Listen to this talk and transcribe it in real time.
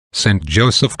Saint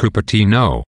Joseph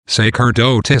Cupertino,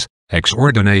 Sacerdotis, ex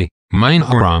Ordine,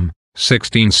 Minorum,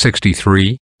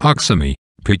 1663, Auximi,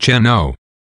 Piceno.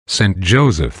 Saint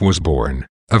Joseph was born,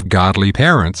 of godly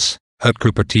parents, at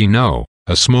Cupertino,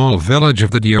 a small village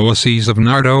of the diocese of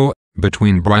Nardo,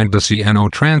 between Brindisi and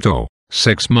Otranto,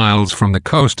 6 miles from the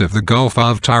coast of the Gulf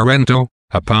of Tarento,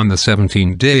 upon the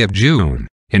 17th day of June,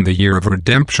 in the year of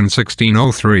Redemption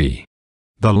 1603.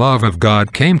 The love of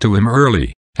God came to him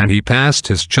early, and he passed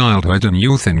his childhood and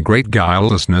youth in great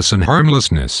guilelessness and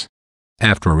harmlessness.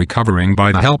 After recovering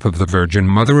by the help of the Virgin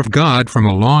Mother of God from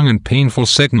a long and painful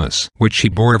sickness which he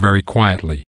bore very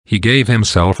quietly, he gave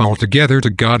himself altogether to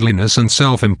godliness and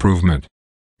self-improvement.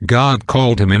 God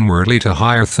called him inwardly to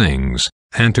higher things,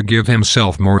 and to give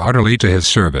himself more utterly to his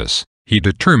service, he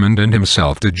determined in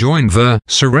himself to join the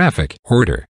Seraphic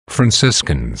Order,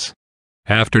 Franciscans.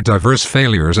 After diverse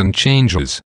failures and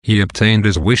changes, he obtained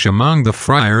his wish among the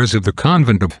friars of the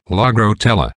convent of La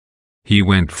Grotella. He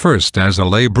went first as a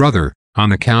lay brother,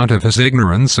 on account of his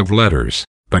ignorance of letters,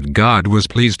 but God was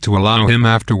pleased to allow him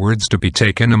afterwards to be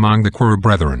taken among the choir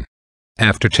brethren.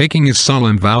 After taking his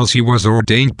solemn vows he was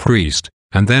ordained priest,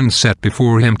 and then set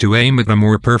before him to aim at a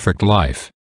more perfect life.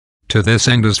 To this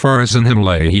end, as far as in him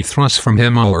lay, he thrust from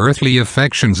him all earthly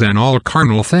affections and all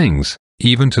carnal things,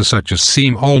 even to such as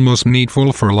seem almost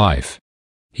needful for life.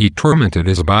 He tormented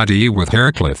his body with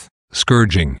haircloth,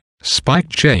 scourging,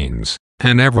 spiked chains,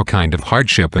 and every kind of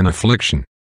hardship and affliction.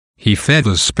 He fed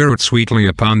his spirit sweetly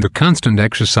upon the constant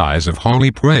exercise of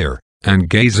holy prayer, and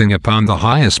gazing upon the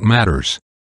highest matters.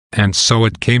 And so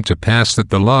it came to pass that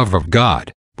the love of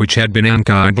God, which had been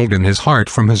enkindled in his heart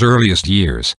from his earliest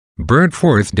years, burnt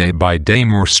forth day by day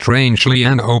more strangely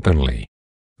and openly.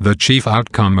 The chief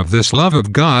outcome of this love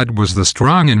of God was the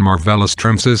strong and marvellous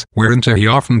trances whereinto he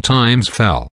oftentimes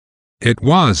fell. It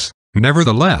was,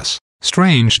 nevertheless,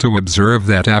 strange to observe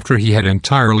that after he had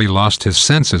entirely lost his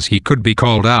senses he could be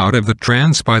called out of the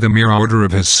trance by the mere order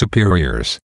of his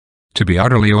superiors. To be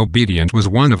utterly obedient was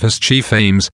one of his chief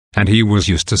aims, and he was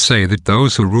used to say that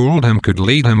those who ruled him could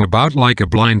lead him about like a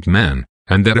blind man,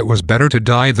 and that it was better to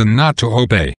die than not to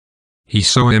obey. He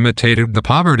so imitated the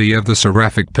poverty of the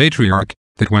seraphic patriarch,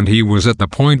 that when he was at the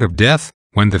point of death,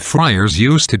 when the friars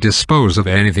used to dispose of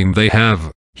anything they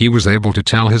have, he was able to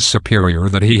tell his superior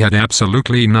that he had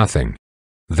absolutely nothing.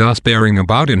 Thus bearing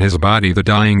about in his body the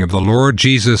dying of the Lord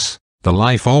Jesus, the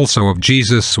life also of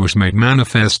Jesus was made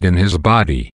manifest in his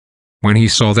body. When he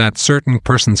saw that certain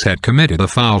persons had committed a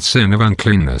foul sin of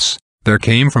uncleanness, there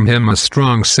came from him a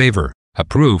strong savour, a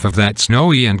proof of that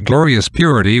snowy and glorious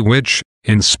purity which,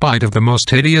 in spite of the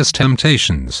most hideous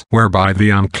temptations whereby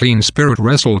the unclean spirit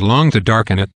wrestled long to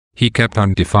darken it, he kept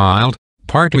undefiled,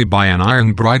 partly by an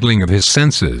iron bridling of his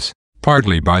senses,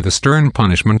 partly by the stern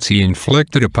punishments he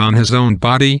inflicted upon his own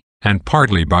body, and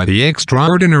partly by the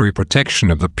extraordinary protection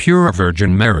of the pure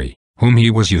Virgin Mary, whom he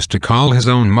was used to call his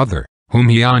own mother, whom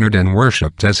he honored and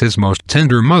worshipped as his most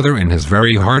tender mother in his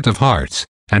very heart of hearts,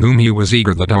 and whom he was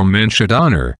eager that all men should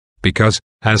honor, because,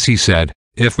 as he said,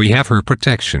 if we have her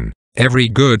protection, every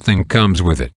good thing comes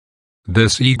with it.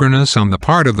 This eagerness on the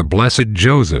part of the blessed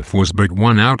Joseph was but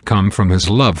one outcome from his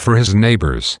love for his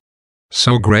neighbors.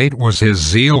 So great was his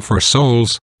zeal for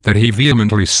souls, that he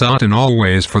vehemently sought in all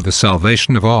ways for the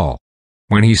salvation of all.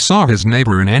 When he saw his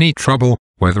neighbor in any trouble,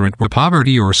 whether it were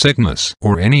poverty or sickness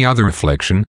or any other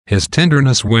affliction, his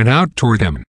tenderness went out toward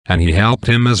him, and he helped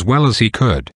him as well as he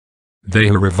could. They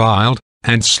who reviled,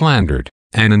 and slandered,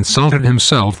 and insulted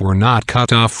himself were not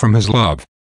cut off from his love.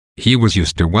 He was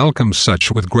used to welcome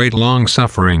such with great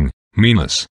long-suffering,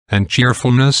 meanness, and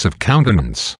cheerfulness of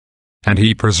countenance. And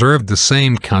he preserved the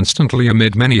same constantly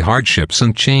amid many hardships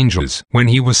and changes when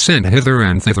he was sent hither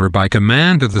and thither by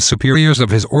command of the superiors of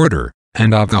his order,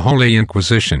 and of the Holy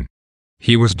Inquisition.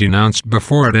 He was denounced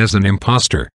before it as an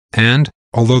impostor, and,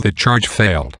 although the charge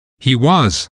failed, he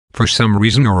was, for some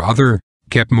reason or other,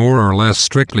 kept more or less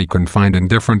strictly confined in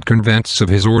different convents of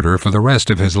his order for the rest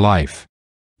of his life.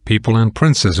 People and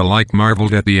princes alike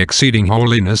marveled at the exceeding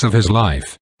holiness of his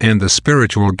life, and the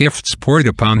spiritual gifts poured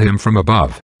upon him from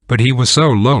above, but he was so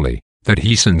lowly, that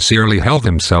he sincerely held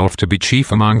himself to be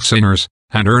chief among sinners,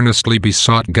 and earnestly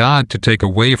besought God to take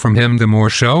away from him the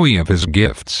more showy of his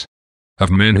gifts.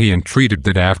 Of men he entreated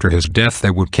that after his death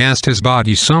they would cast his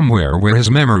body somewhere where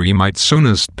his memory might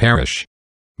soonest perish.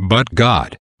 But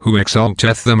God, who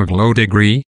exalteth them of low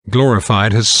degree,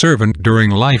 glorified his servant during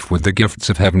life with the gifts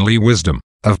of heavenly wisdom,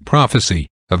 of prophecy,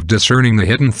 of discerning the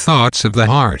hidden thoughts of the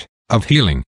heart, of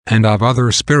healing, and of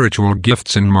other spiritual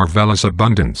gifts in marvellous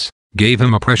abundance, gave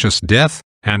him a precious death,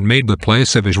 and made the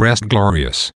place of his rest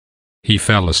glorious. he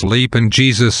fell asleep in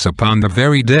Jesus upon the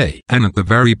very day and at the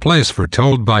very place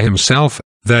foretold by himself,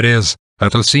 that is,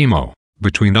 at Auximi,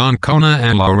 between Ancona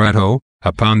and Loreto,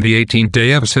 upon the 18th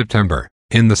day of September,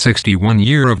 in the 61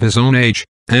 year of his own age,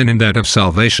 and in that of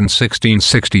salvation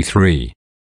 1663.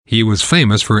 He was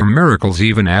famous for miracles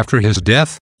even after his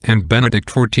death, and Benedict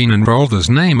XIV enrolled his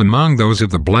name among those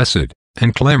of the blessed,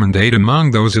 and Clement VIII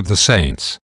among those of the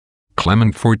saints.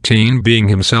 Clement XIV, being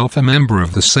himself a member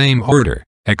of the same order,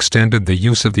 extended the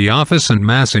use of the office and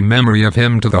Mass in memory of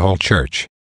him to the whole Church.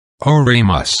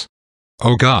 Oremus.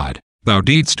 O God, thou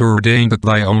didst ordain that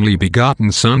thy only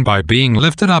begotten Son by being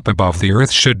lifted up above the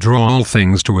earth should draw all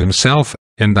things to himself,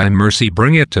 in thy mercy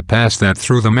bring it to pass that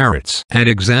through the merits and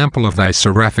example of thy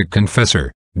seraphic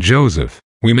confessor, Joseph,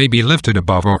 we may be lifted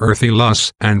above our earthly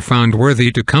lusts and found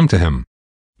worthy to come to him.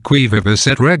 Qui vivis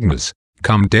et regnis,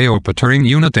 cum Deo Pater in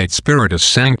unitate Spiritus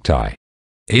Sancti.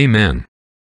 Amen.